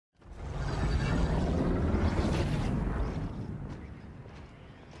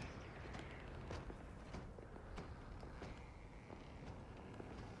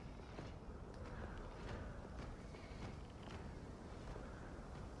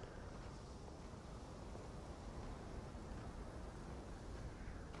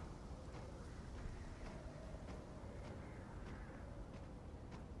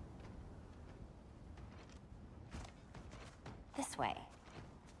This way.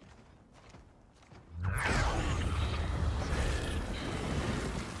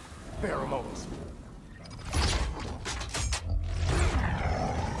 Pheromones.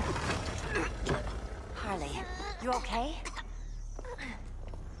 Harley, you okay?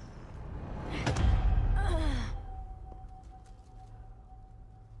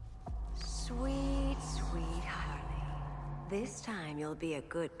 Sweet, sweet Harley. This time you'll be a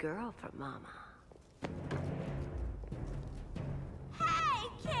good girl for Mama. Hey,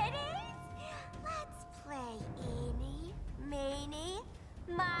 kiddies! Let's play Eeny, Meeny,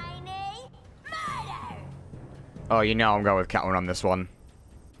 Miny, Murder! Oh, you know I'm going with Catwoman on this one.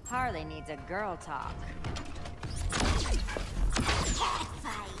 Harley needs a girl talk. Cat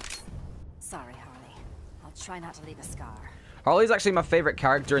fight! Sorry, Harley. I'll try not to leave a scar. Harley's actually my favorite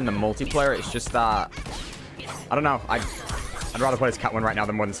character in the multiplayer. It's just that... I don't know. I'd rather play as Catwoman right now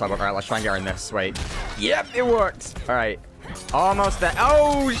than more than Cyborg. Alright, let's try and get her in this. Wait. Yep, it worked. Alright. Almost there.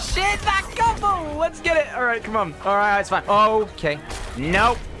 Oh, shit! That combo! Let's get it! Alright, come on. Alright, it's fine. Okay.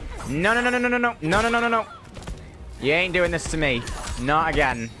 Nope. No, no, no, no, no, no, no. No, no, no, no, no. You ain't doing this to me. Not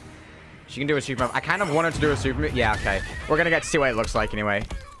again. She can do a super move. I kind of wanted to do a super move. Yeah, okay. We're gonna get to see what it looks like anyway.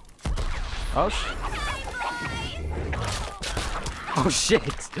 Oh, oh, shit.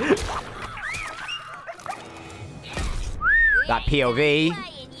 That POV.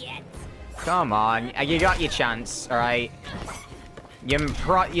 Come on. You got your chance, alright?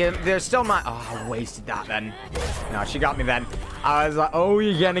 There's still my... Oh, I wasted that then. No, she got me then. I was like, oh,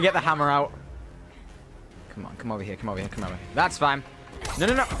 you're gonna get the hammer out. Come on, come over here, come over here, come over here. That's fine. No,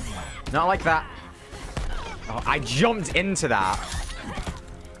 no, no. Not like that. Oh, I jumped into that.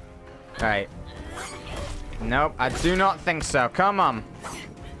 Alright. Nope, I do not think so. Come on.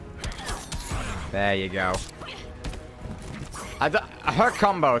 There you go. Her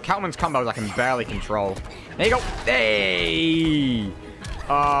combo, Catwoman's combos I can barely control. There you go. Hey!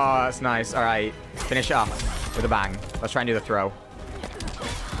 Oh, that's nice. Alright. Finish it off with a bang. Let's try and do the throw.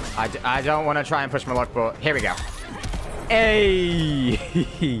 I don't want to try and push my luck, but here we go.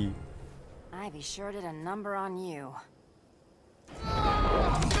 Hey! Ivy sure did a number on you.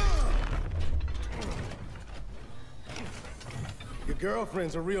 Your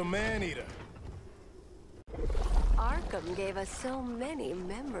girlfriend's a real man-eater. Arkham gave us so many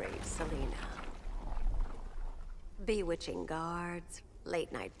memories, Selena. Bewitching guards,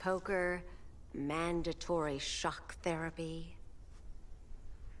 late-night poker, mandatory shock therapy.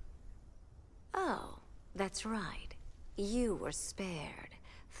 Oh, that's right. You were spared,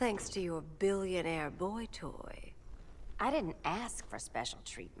 thanks to your billionaire boy toy. I didn't ask for special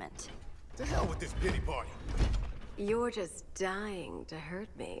treatment. To hell with this pity party. You're just dying to hurt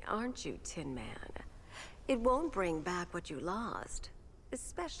me, aren't you, Tin Man? It won't bring back what you lost,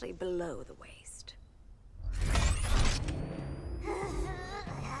 especially below the waist.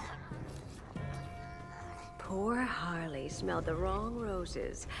 Poor Harley smelled the wrong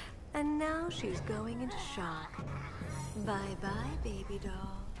roses, and now she's going into shock. Bye-bye, baby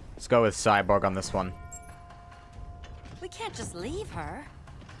doll. Let's go with Cyborg on this one. We can't just leave her.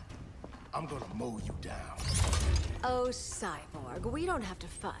 I'm gonna mow you down. Oh, Cyborg, we don't have to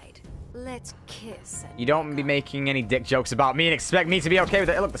fight. Let's kiss. You don't be making any dick jokes about me and expect me to be okay with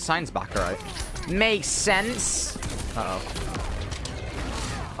it. Hey, look, the sign's back, alright. Makes sense. Uh-oh.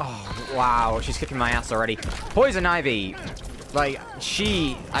 Oh, wow. She's kicking my ass already. Poison Ivy. Like, I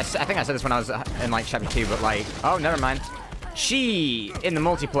think I said this when I was in, like, Chapter 2, but, like... Oh, never mind. She, in the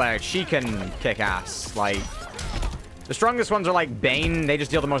multiplayer, she can kick ass. Like... The strongest ones are like Bane. They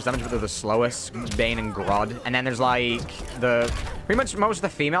just deal the most damage, but they're the slowest. Bane and Grodd. And then there's like pretty much most of the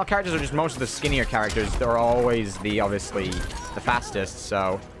female characters, or just most of the skinnier characters. They're always obviously the fastest.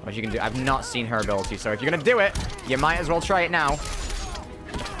 So what you can do, I've not seen her ability. So if you're gonna do it, you might as well try it now.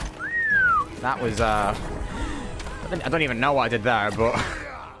 That was I don't even know what I did there, but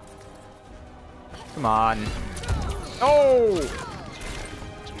come on. Oh.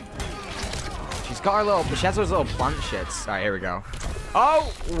 She has those little plant shits. Alright, here we go.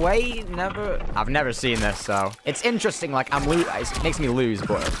 Oh, wait, I've never seen this, so. It's interesting, like, it makes me lose,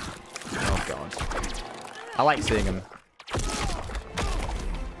 but. Oh, God. I like seeing him.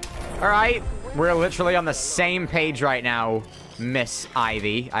 Alright, we're literally on the same page right now, Miss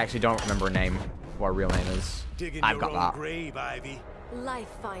Ivy. I actually don't remember her name, what her real name is. I've got that. Grave, Ivy. Life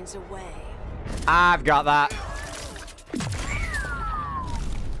finds a way. I've got that.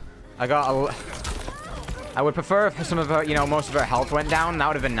 I would prefer if some of her, most of her health went down. That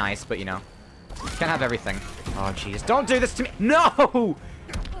would have been nice, but, can't have everything. Oh, jeez. Don't do this to me. No!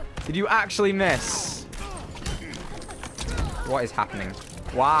 Did you actually miss? What is happening?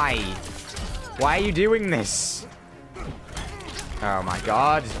 Why? Why are you doing this? Oh my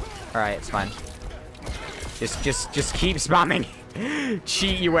god. Alright, it's fine. Just keep spamming.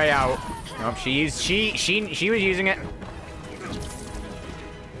 Cheat your way out. Oh, she was using it.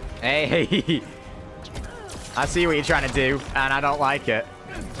 Hey. I see what you're trying to do, and I don't like it.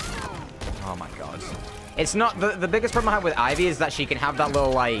 Oh my god. It's not the biggest problem I have with Ivy is that she can have that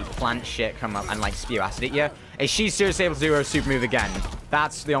little like plant shit come up and like spew acid at you. Is she seriously able to do her super move again?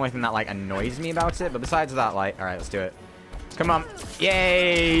 That's the only thing that like annoys me about it. But besides that, like, all right, let's do it. Come on.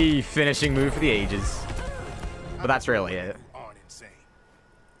 Yay! Finishing move for the ages. But that's really it.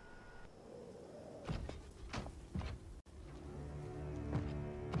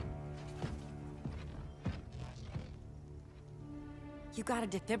 You got a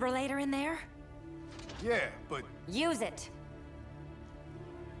defibrillator in there? Yeah, but... Use it!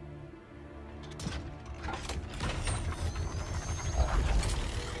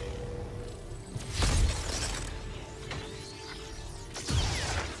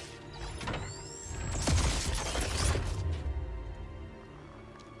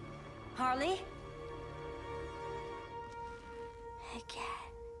 Harley? Again.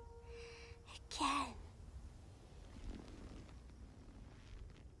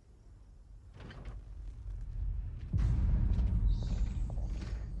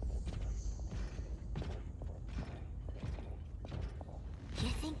 You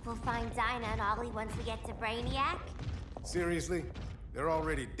think we'll find Dinah and Ollie once we get to Brainiac? Seriously? They're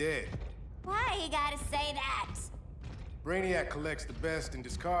already dead. Why you gotta say that? Brainiac collects the best and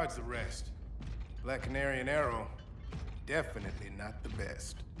discards the rest. Black Canary and Arrow, definitely not the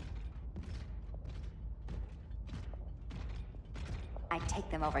best. I'd take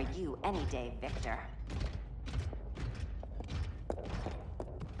them over you any day, Victor.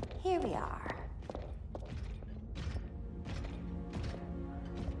 Here we are.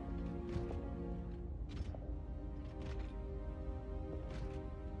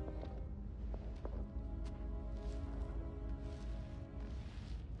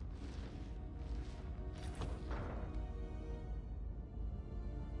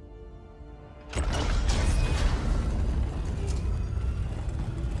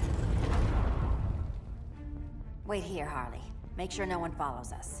 Wait here, Harley. Make sure no one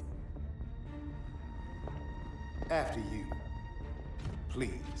follows us. After you.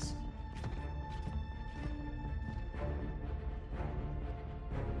 Please.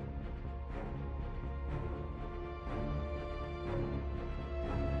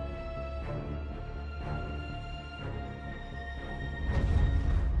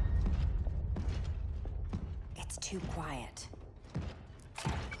 It's too quiet.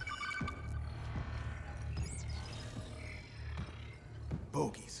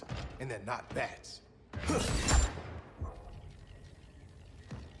 Bogies. And they're not bats.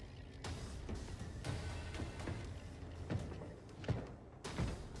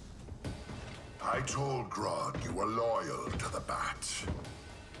 I told Grodd you were loyal to the bat.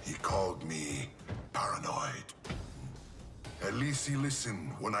 He called me paranoid. At least he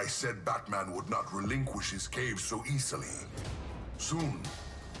listened when I said Batman would not relinquish his cave so easily. Soon,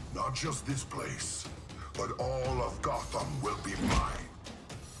 not just this place, but all of Gotham will be mine.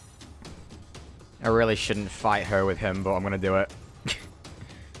 I really shouldn't fight her with him, but I'm gonna do it.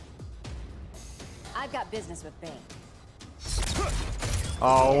 I've got business with Bane.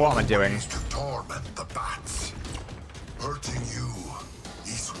 Oh, what am I doing? To torment the bats. Hurting you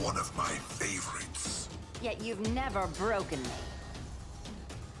is one of my favorites. Yet you've never broken me.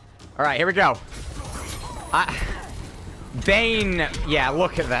 All right, here we go. Bane, yeah,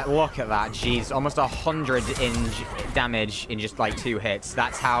 look at that, jeez, almost 100 damage in just like 2 hits.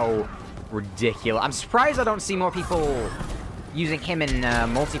 That's how ridiculous. I'm surprised I don't see more people using him in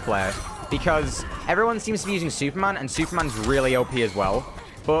multiplayer, because everyone seems to be using Superman, and Superman's really OP as well.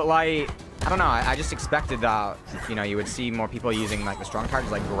 But like, I don't know, I just expected that, you know, you would see more people using like the strong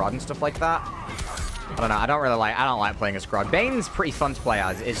characters like Grodd and stuff like that. I don't know, I don't like playing as Grodd. Bane's pretty fun to play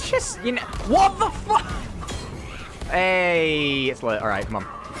as. It's just, you know, what the fuck? Hey, it's lit. All right, come on.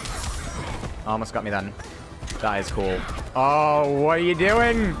 Almost got me then. That is cool. Oh, what are you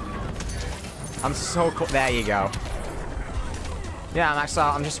doing? I'm so cool. There you go. Yeah,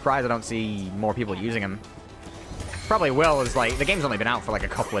 I'm just surprised I don't see more people using him. Probably will, as like the game's only been out for like a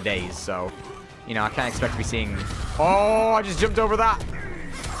couple of days, so you know I can't expect to be seeing. Oh, I just jumped over that.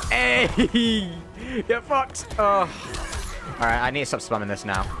 Hey, get fucked. Oh. All right, I need to stop spamming this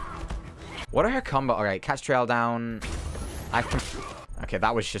now. What are her combo? All right, catch trail down. Okay,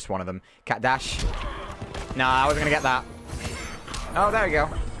 that was just one of them. Cat dash. No, I wasn't gonna get that. Oh, there we go.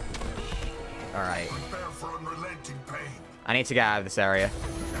 All right. I need to get out of this area.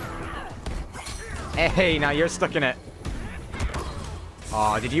 Hey, now you're stuck in it.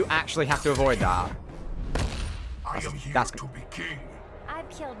 Oh, did you actually have to avoid that? I am here that's- to be king. I've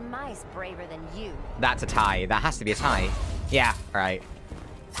killed mice braver than you. That's a tie. That has to be a tie. Yeah, alright.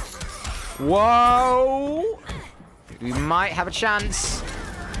 Whoa! We might have a chance.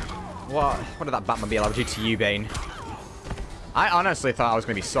 What did that Batmobile ever do to you, Bane? I honestly thought I was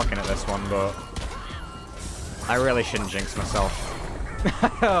going to be sucking at this one, but I really shouldn't jinx myself.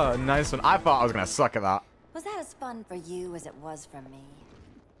 Nice one. I thought I was going to suck at that. Was that as fun for you as it was for me?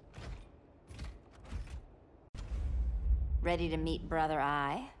 Ready to meet Brother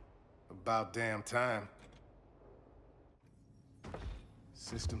Eye? About damn time.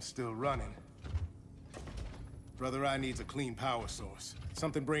 System's still running. Brother Eye needs a clean power source.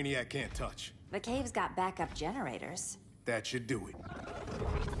 Something Brainiac can't touch. The cave's got backup generators. That should do it.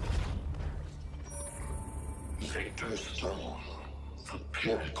 Victor Stone, the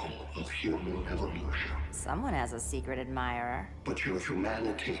pinnacle of human evolution. Someone has a secret admirer. But your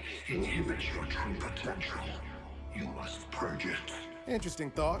humanity inhibits your true potential. You must purge it. Interesting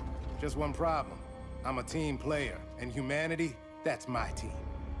thought. Just one problem. I'm a team player, and humanity, that's my team.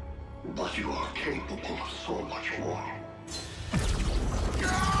 But you are capable of so much more.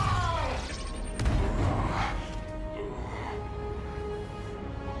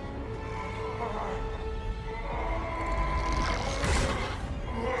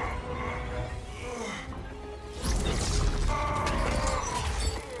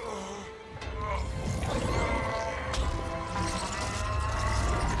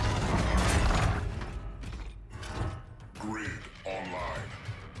 Grid online.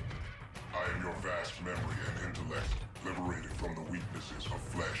 I am your vast memory and intellect, liberated from the weaknesses of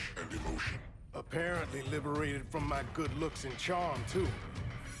flesh and emotion. Apparently liberated from my good looks and charm, too.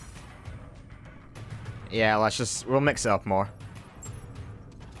 Yeah, we'll mix it up more.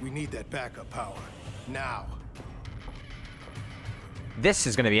 We need that backup power. Now. This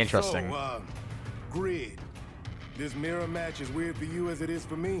is going to be interesting. So, Grid. This mirror match as weird for you as it is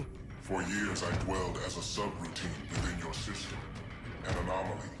for me? For years I dwelled as a subroutine within your system, an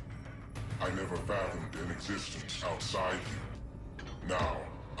anomaly. I never fathomed an existence outside you. Now,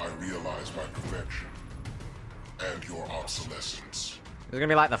 I realize my perfection and your obsolescence. It's going to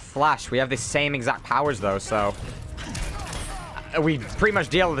be like the Flash. We have the same exact powers, though, so we pretty much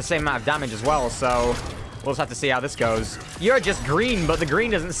deal with the same amount of damage as well, so we'll just have to see how this goes. You're just green, but the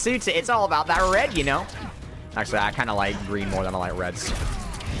green doesn't suit it. It's all about that red, you know? Actually, I kind of like green more than I like reds.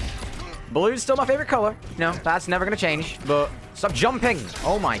 Blue's still my favorite color. No, that's never going to change, but stop jumping.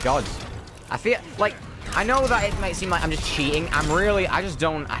 Oh, my God. I feel like, I know that it might seem like I'm just cheating.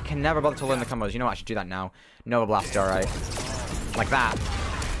 I can never bother to learn the combos. You know what? I should do that now. Nova Blast, all right. Like that.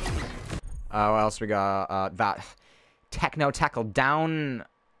 What else we got? That. Techno Tackle down.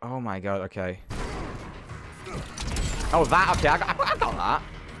 Oh, my God. Okay. Oh, that. Okay, I got that.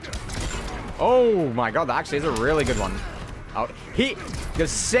 Oh, my God. That actually is a really good one. Oh, the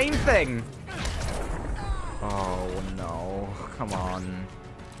same thing. Oh, no. Come on.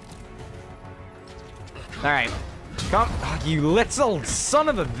 All right. Come. Oh, you little son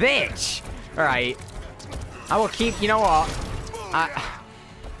of a bitch. All right. I will keep. You know what?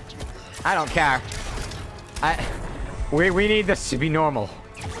 I don't care. We need this to be normal.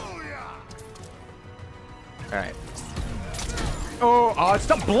 All right. Oh,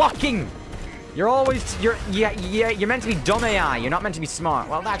 stop blocking. You're meant to be dumb AI. You're not meant to be smart.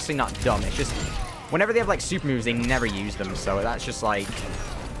 Well, actually not dumb. It's just whenever they have like super moves, they never use them. So that's just like.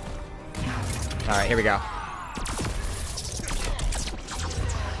 All right, here we go.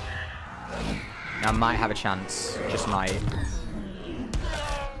 I might have a chance. Just might.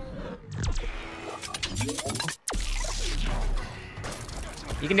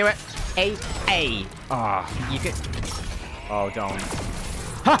 You can do it. A. Oh, you can. Oh, don't.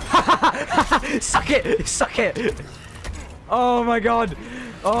 Suck it! Suck it! Oh my God!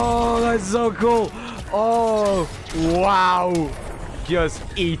 Oh, that's so cool! Oh, wow! Just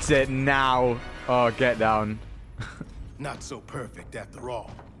eat it now! Oh, get down. Not so perfect after all.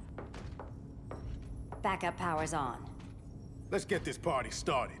 Backup power's on. Let's get this party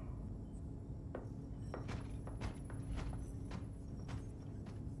started.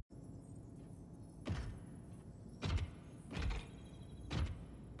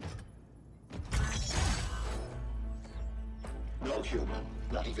 No human,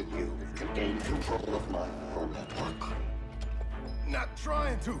 not even you, can gain control of my neural network. Not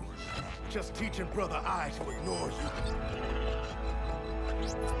trying to. Just teaching Brother Eye to ignore you.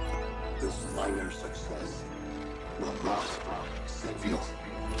 This minor success will not save you.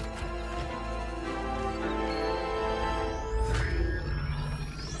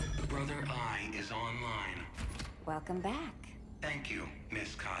 Brother Eye is online. Welcome back. Thank you,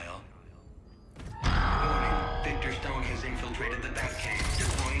 Miss Kyle. Warning, Victor Stone has infiltrated the Batcave,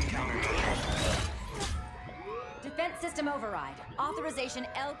 deploying countermeasures. Defense system override. Authorization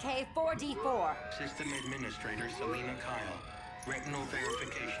LK4D4. System Administrator Selena Kyle. Retinal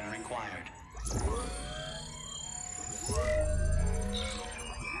verification required.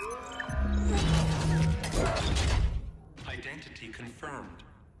 Identity confirmed.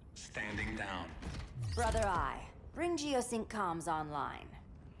 Standing down. Brother Eye, bring Geosync comms online.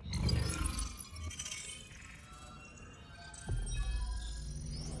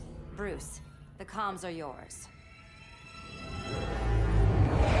 Bruce, the comms are yours.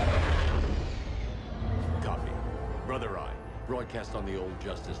 Copy. Brother Eye, broadcast on the old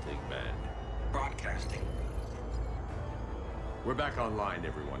Justice League band. Broadcasting. We're back online,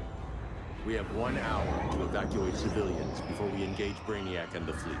 everyone. We have 1 hour to evacuate civilians before we engage Brainiac and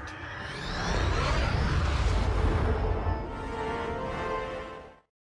the fleet.